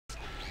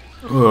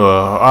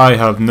I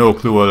have no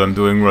clue what I'm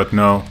doing right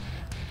now.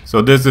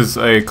 So this is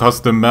a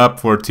custom map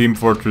for Team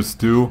Fortress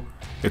 2.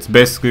 It's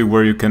basically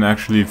where you can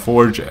actually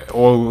forge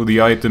all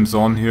the items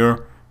on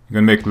here. You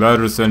can make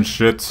ladders and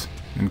shit,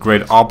 and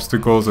create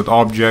obstacles and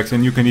objects,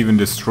 and you can even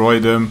destroy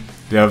them.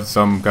 They have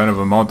some kind of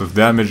amount of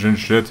damage and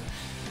shit.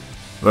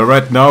 But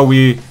right now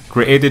we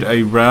created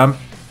a ramp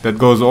that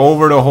goes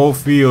over the whole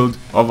field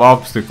of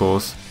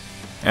obstacles.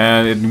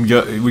 And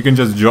we can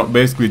just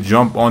basically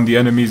jump on the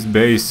enemy's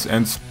base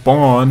and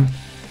spawn.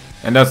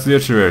 And that's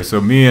literally.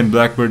 So me and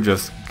Blackbird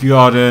just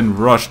got in,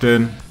 rushed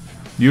in,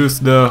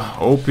 used the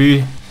OP,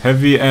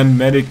 heavy and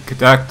medic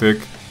tactic.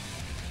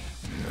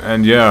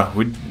 And yeah,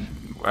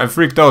 I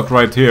freaked out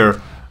right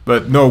here.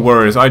 But no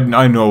worries, I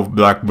know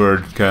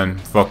Blackbird can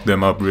fuck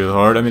them up real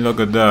hard. I mean, look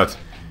at that.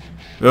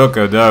 Look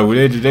at that,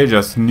 they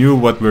just knew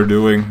what we're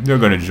doing. They're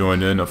gonna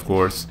join in, of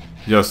course,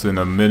 just in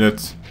a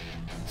minute.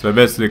 So I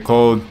basically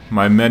called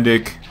my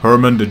medic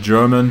Herman the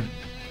German,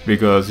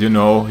 because, you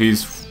know,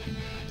 he's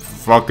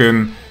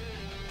fucking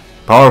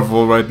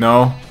powerful right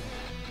now.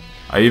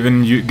 I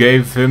even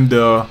gave him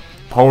the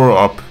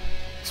power-up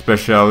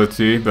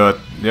speciality, but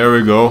there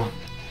we go.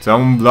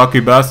 Some lucky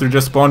bastard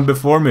just spawned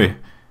before me.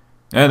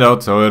 And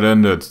that's how it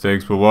ended.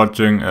 Thanks for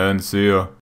watching and see ya.